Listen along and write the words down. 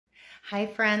Hi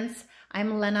friends,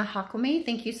 I'm Lena Jacome.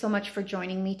 Thank you so much for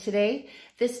joining me today.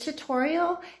 This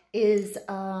tutorial is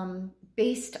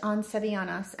based on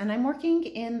Sevillanas, and I'm working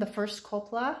in the first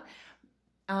copla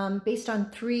based on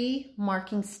 3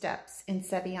 marking steps in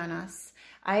Sevillanas.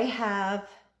 I have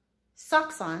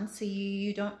socks on, so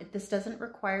this doesn't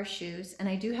require shoes, and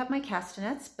I do have my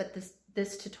castanets, but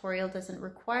this tutorial doesn't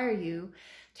require you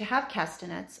to have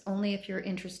castanets, only if you're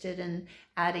interested in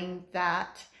adding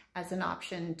that as an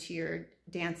option to your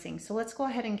dancing. So let's go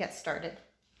ahead and get started.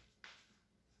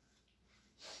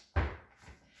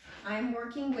 I'm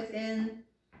working within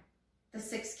the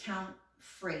 6 count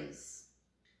phrase.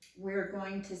 We're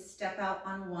going to step out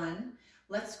on 1.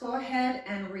 Let's go ahead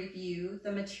and review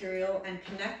the material and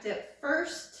connect it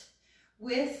first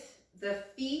with the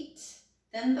feet,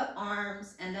 then the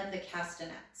arms, and then the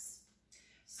castanets.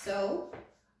 So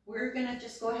we're gonna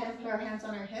just go ahead and put our hands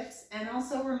on our hips, and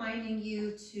also reminding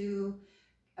you to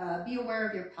be aware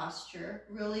of your posture.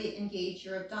 Really engage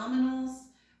your abdominals,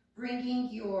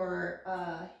 bringing your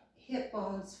hip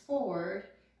bones forward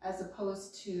as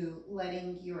opposed to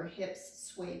letting your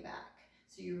hips sway back.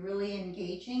 So you're really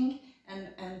engaging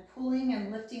and pulling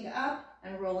and lifting up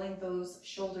and rolling those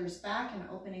shoulders back and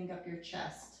opening up your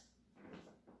chest.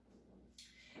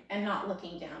 And not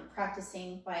looking down,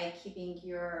 practicing by keeping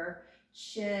your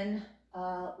chin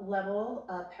level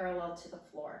parallel to the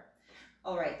floor.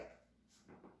 All right,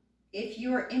 if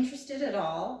you are interested at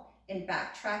all in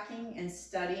backtracking and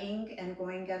studying and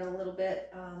going at a little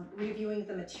bit, reviewing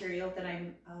the material that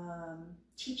I'm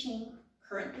teaching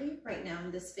currently right now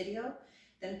in this video,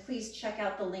 then please check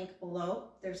out the link below.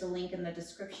 There's a link in the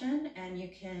description, and you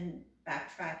can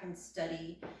backtrack and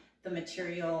study the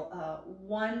material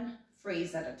one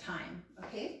phrase at a time,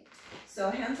 okay? So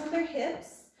hands on their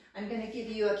hips. I'm going to give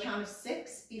you a count of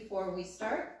 6 before we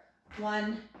start.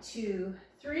 1, 2,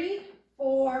 3,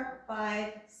 4,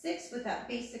 5, 6 with that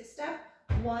basic step.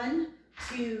 1,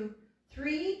 2,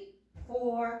 3,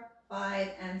 4, 5,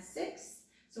 and 6.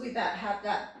 So we have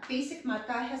that basic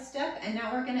marcaje step, and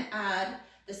now we're going to add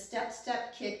the step,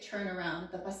 step, kick, turn around,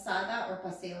 the pasada or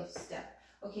paseo step.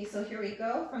 Okay, so here we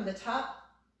go from the top.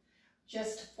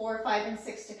 Just 4, 5, and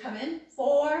 6 to come in.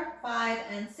 4, 5,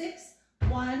 and 6.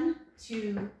 1,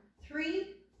 2, 3,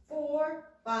 4,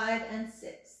 5, and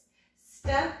 6.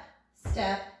 Step,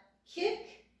 step,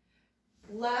 kick,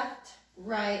 left,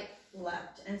 right,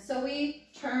 left. And so we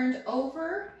turned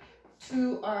over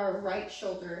to our right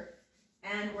shoulder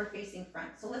and we're facing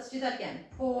front. So let's do that again.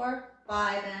 4,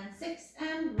 5, and 6,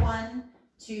 and 1,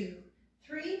 2,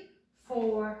 3,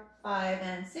 4, 5,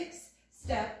 and 6.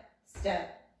 Step,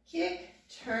 step, kick,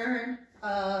 turn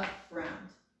around.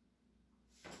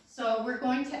 So we're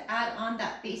going to add on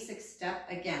that basic step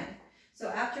again. So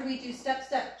after we do step,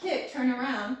 step, kick, turn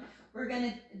around, we're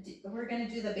gonna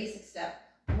do the basic step.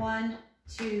 1,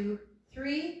 2,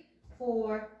 3,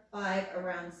 4, 5,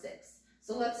 around 6.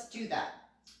 So let's do that.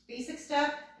 Basic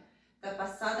step, the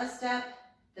pasada step,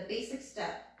 the basic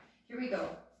step. Here we go.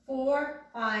 4,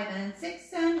 5, and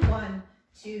 6, and 1,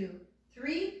 2,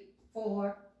 3,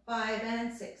 4, 5,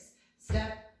 and 6.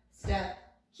 Step, step,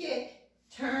 kick,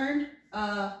 turn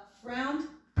around,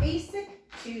 basic,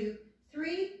 2,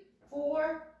 3,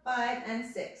 4, 5, and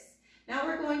 6. Now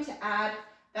we're going to add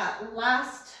that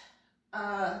last,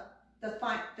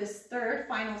 this third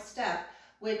final step,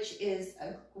 which is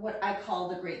what I call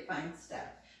the grapevine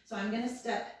step. So I'm going to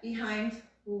step behind,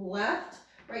 left,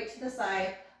 right to the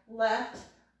side, left,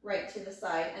 right to the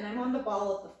side, and I'm on the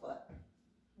ball of the foot,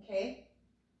 okay?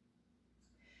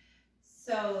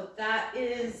 So that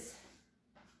is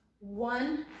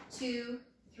 1, 2,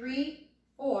 3,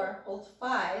 4, hold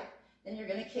 5, then you're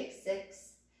going to kick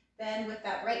 6. Then with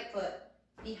that right foot,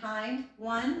 behind,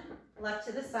 1, left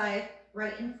to the side,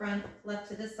 right in front, left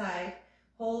to the side,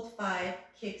 hold 5,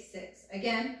 kick 6.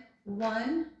 Again,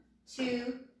 1,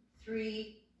 2,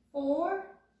 3, 4,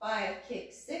 5,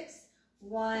 kick 6.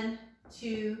 1,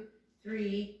 2,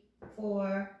 3,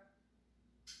 4,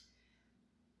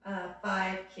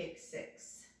 5, kick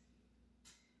 6.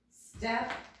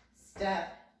 Step,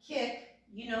 step, kick.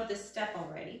 You know this step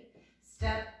already.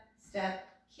 Step, step,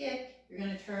 kick. You're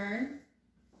going to turn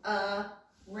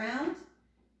around.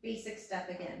 Basic step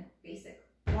again. Basic.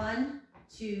 1,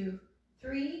 2,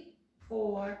 3,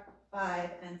 4, 5,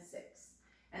 and 6.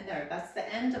 And there, that's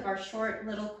the end of our short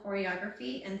little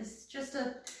choreography. And this is just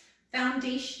a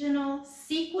foundational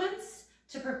sequence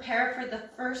to prepare for the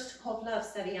first copla of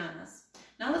Sevillanas.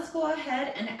 Now let's go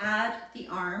ahead and add the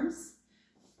arms.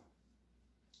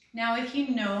 Now, if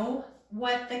you know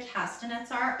what the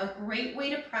castanets are, a great way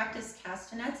to practice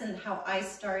castanets and how I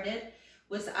started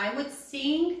was I would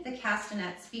sing the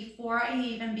castanets before I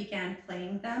even began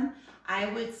playing them. I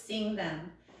would sing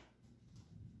them.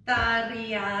 Ta,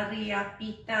 ria, ria,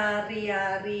 pita,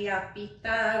 ria, ria,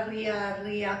 pita, ria,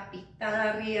 ria,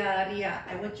 pita, ria, ria.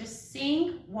 I would just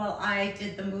sing while I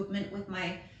did the movement with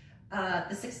my,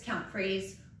 the 6-count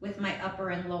phrase with my upper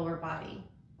and lower body.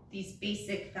 These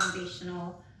basic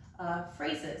foundational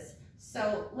phrases.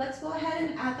 So let's go ahead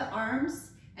and add the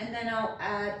arms, and then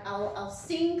I'll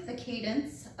sing the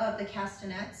cadence of the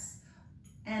castanets,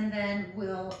 and then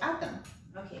we'll add them.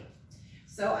 Okay.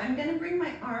 So I'm going to bring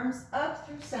my arms up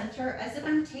through center as if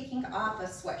I'm taking off a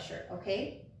sweatshirt,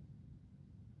 okay?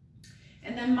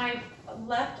 And then my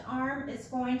left arm is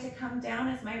going to come down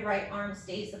as my right arm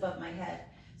stays above my head.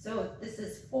 So this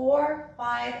is 4,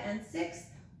 5, and 6.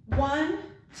 1,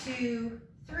 2,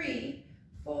 3,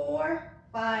 4,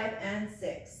 5, and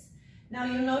 6. Now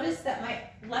you'll notice that my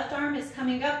left arm is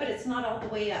coming up, but it's not all the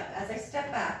way up. As I step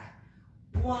back,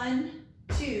 1,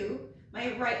 2,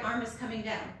 my right arm is coming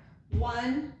down.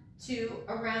 1, 2,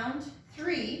 around,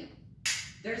 3.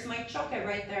 There's my choke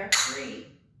right there, 3.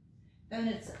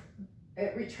 Then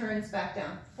it returns back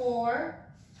down, 4,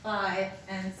 5,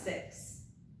 and 6.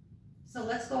 So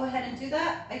let's go ahead and do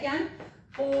that again.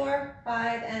 4,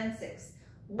 5, and 6.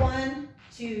 1,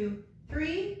 2,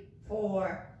 3,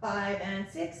 4, 5, and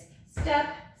 6.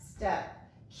 Step,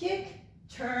 step, kick,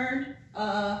 turn,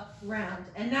 around.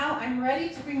 And now I'm ready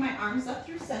to bring my arms up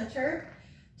through center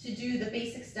to do the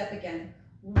basic step again.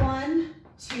 1,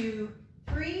 2,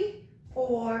 3,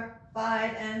 4,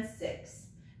 5, and 6.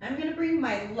 I'm going to bring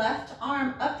my left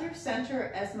arm up through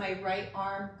center as my right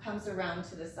arm comes around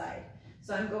to the side.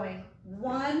 So I'm going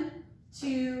 1,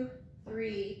 2,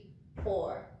 3,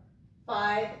 4,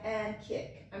 5, and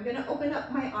kick. I'm going to open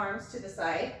up my arms to the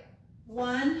side.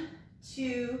 1,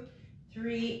 2,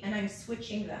 3, and I'm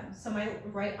switching them. So my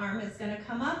right arm is going to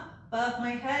come up above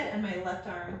my head and my left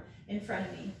arm in front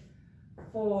of me.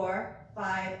 4,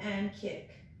 5, and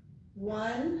kick.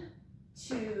 1,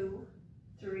 2,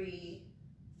 3,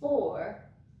 4,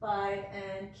 5,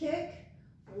 and kick.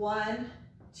 1,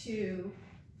 2,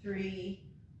 3,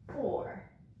 4,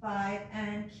 5,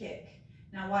 and kick.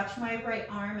 Now watch my right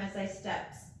arm as I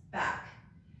step back.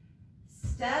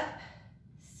 Step,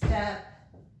 step,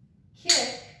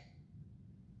 kick,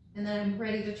 and then I'm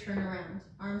ready to turn around.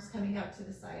 Arms coming out to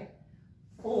the side.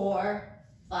 4,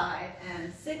 5,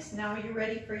 and 6. Now you're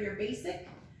ready for your basic.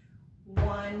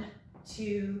 1,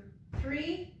 2,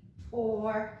 3,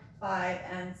 4, 5,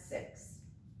 and 6.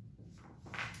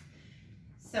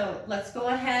 So let's go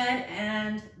ahead,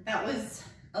 and that was,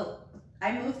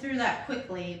 I moved through that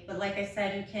quickly, but like I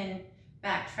said, you can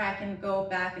backtrack and go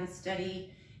back and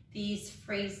study these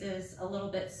phrases a little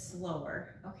bit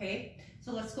slower, okay?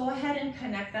 So let's go ahead and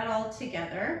connect that all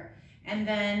together and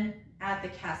then add the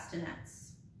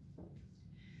castanets.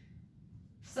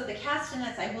 So the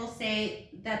castanets, I will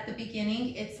say that the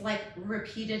beginning, it's like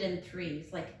repeated in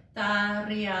 3s, like da,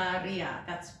 ria, ria.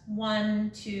 That's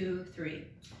 1, 2, 3.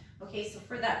 Okay, so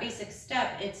for that basic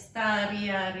step, it's da,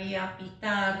 ria, ria,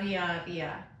 pita, ria,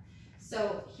 ria.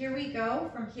 So here we go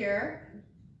from here.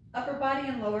 Upper body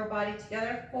and lower body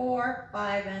together. 4,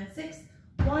 5, and 6.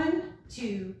 1,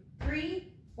 2,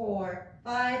 3, 4,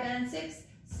 5, and 6.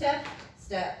 Step,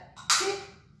 step, kick,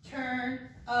 turn,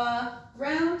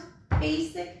 around.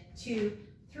 Basic. 2,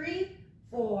 3,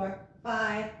 4,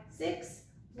 5, 6.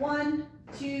 1,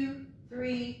 2,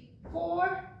 3,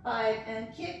 4, 5,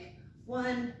 and kick.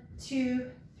 1, 2,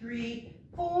 3,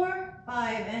 4,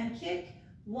 5, and kick.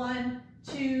 1,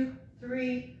 2,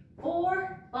 3,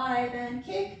 4, 5, and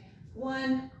kick.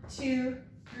 1, 2,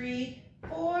 3,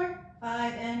 4,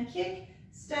 5, and kick.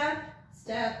 Step,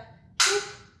 step, kick,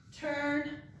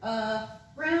 turn,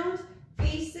 around.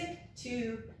 Basic.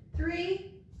 2,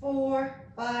 3, 4,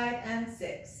 5, and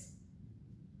 6.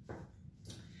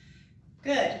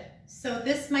 Good. So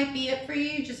this might be it for you.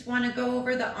 You just want to go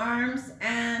over the arms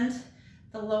and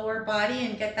the lower body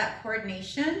and get that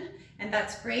coordination, and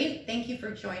that's great. Thank you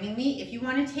for joining me. If you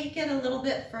want to take it a little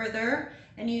bit further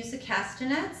and use the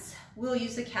castanets, we'll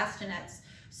use the castanets.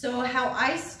 So how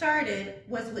I started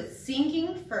was with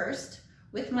singing first,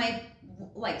 with my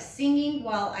singing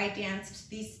while I danced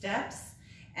these steps,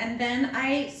 and then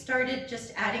I started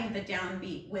just adding the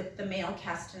downbeat with the male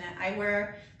castanet. I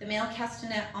wear the male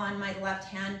castanet on my left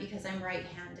hand because I'm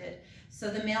right-handed. So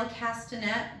the male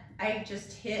castanet, I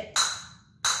just hit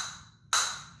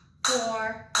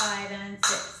 4, 5, and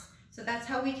 6. So that's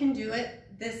how we can do it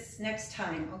this next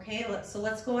time, okay? So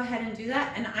let's go ahead and do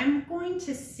that. And I'm going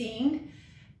to sing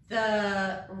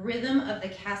the rhythm of the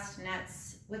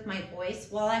castanets with my voice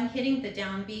while I'm hitting the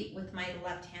downbeat with my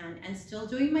left hand and still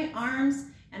doing my arms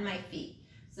and my feet.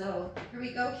 So here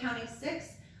we go, counting 6.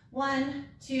 1,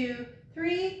 2,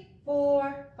 3,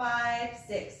 4, 5,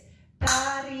 6.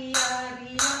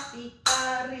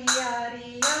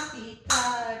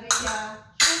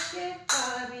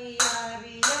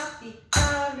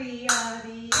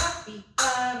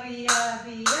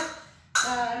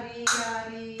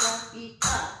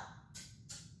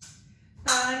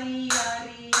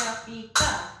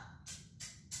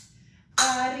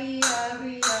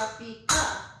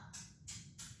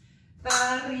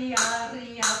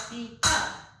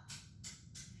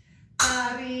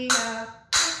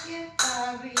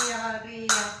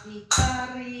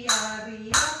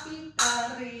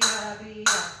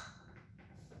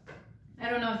 I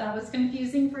don't know if that was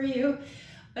confusing for you,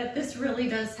 but this really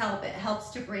does help. It helps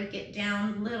to break it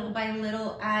down little by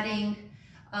little, adding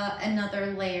another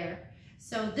layer.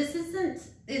 So this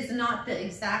is not the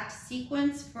exact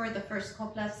sequence for the first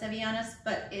copla of Sevillanas,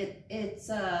 but it's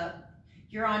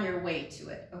you're on your way to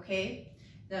it, okay?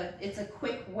 It's a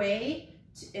quick way,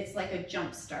 it's like a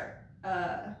jump start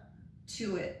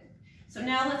to it. So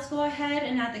now let's go ahead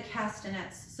and add the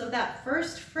castanets. So that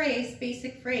first phrase,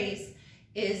 basic phrase,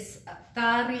 is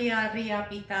ta ria ria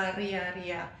pita ria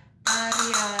ria ta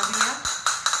ria ria.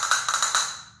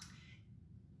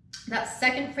 That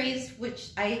second phrase,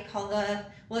 which I call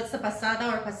it's the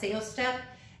pasada or paseo step,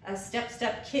 a step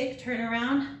step kick, turn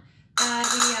around, ta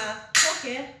ria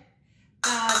toque,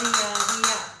 ta ria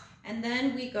ria, and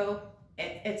then we go.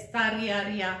 It's ta ria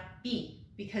ria pi,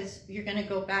 because you're going to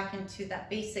go back into that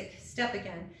basic step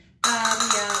again. Ta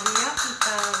ria ria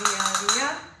pita ria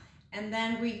ria. And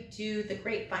then we do the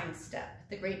grapevine step.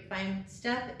 The grapevine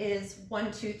step is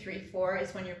 1, 2, 3, 4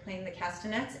 is when you're playing the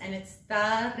castanets, and it's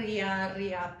ta ria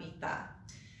ria pita,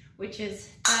 which is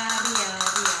ta ria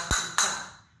ria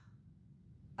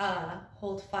pita.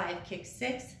 Hold 5, kick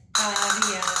 6. Ta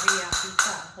ria ria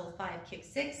pita. Hold 5, kick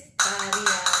 6. Ta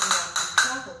ria ria pita.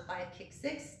 Hold 5, kick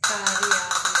 6. Ta ria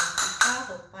ria pita.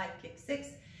 Hold 5, kick 6.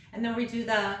 And then we do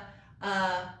the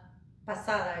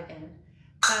pasada again.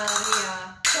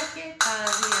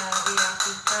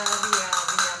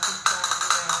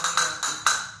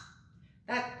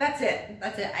 That's it.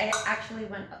 That's it. I actually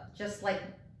went just like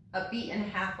a beat and a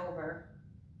half over,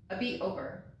 a beat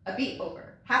over, a beat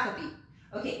over, half a beat.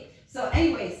 Okay. So,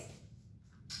 anyways,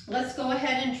 let's go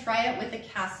ahead and try it with the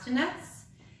castanets.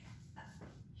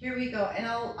 Here we go, and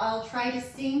I'll try to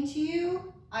sing to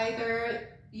you.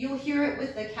 Either you'll hear it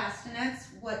with the castanets,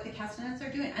 what the castanets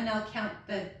are doing, and I'll count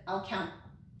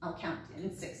in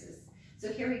 6s.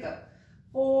 So here we go.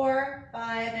 4,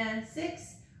 5, and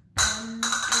 6. 1, 2.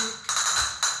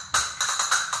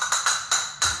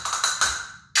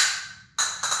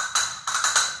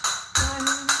 1,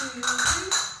 2, 3,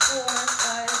 4,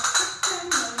 5, 6, and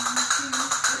 1, 2,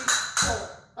 3, 4,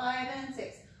 5, and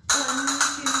 6. 1,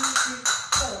 2, 3,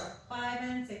 4, 5,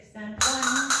 and 6, and 1,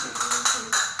 2,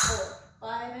 3, 4,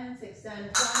 5, and 6, and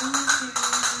 1, 2,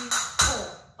 3, 4,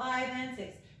 5, and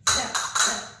 6. Step,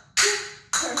 step,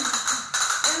 turn,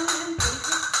 down, and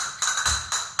basic.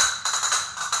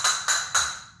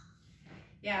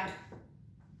 Yeah,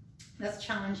 that's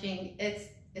challenging. It's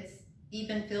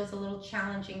even feels a little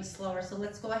challenging slower. So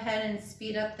let's go ahead and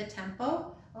speed up the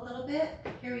tempo a little bit.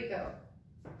 Here we go.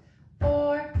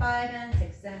 4, 5, and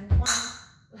 6, and 1.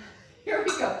 Here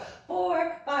we go.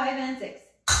 4, 5, and 6.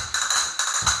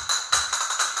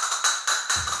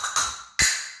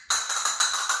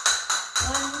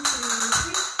 1, 2,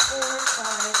 3, 4,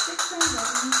 5, 6, and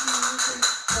 1, 2, 3,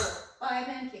 4, 5,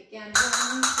 and kick, and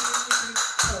 1, 2, 3,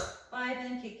 4, 5,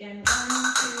 and kick, and 1,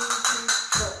 2, 3,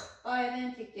 4, 5,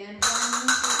 and kick, and 1,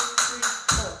 2, 3,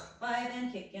 4, 5, and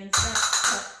kick, and step,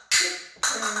 step, kick,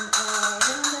 turn around,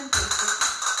 and face it.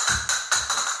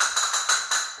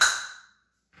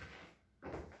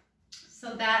 So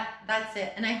that's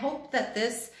it. And I hope that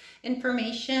this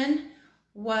information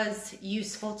was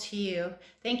useful to you.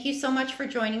 Thank you so much for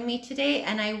joining me today,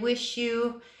 and I wish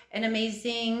you an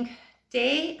amazing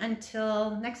day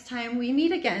until next time we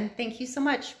meet again. Thank you so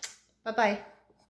much. Bye-bye.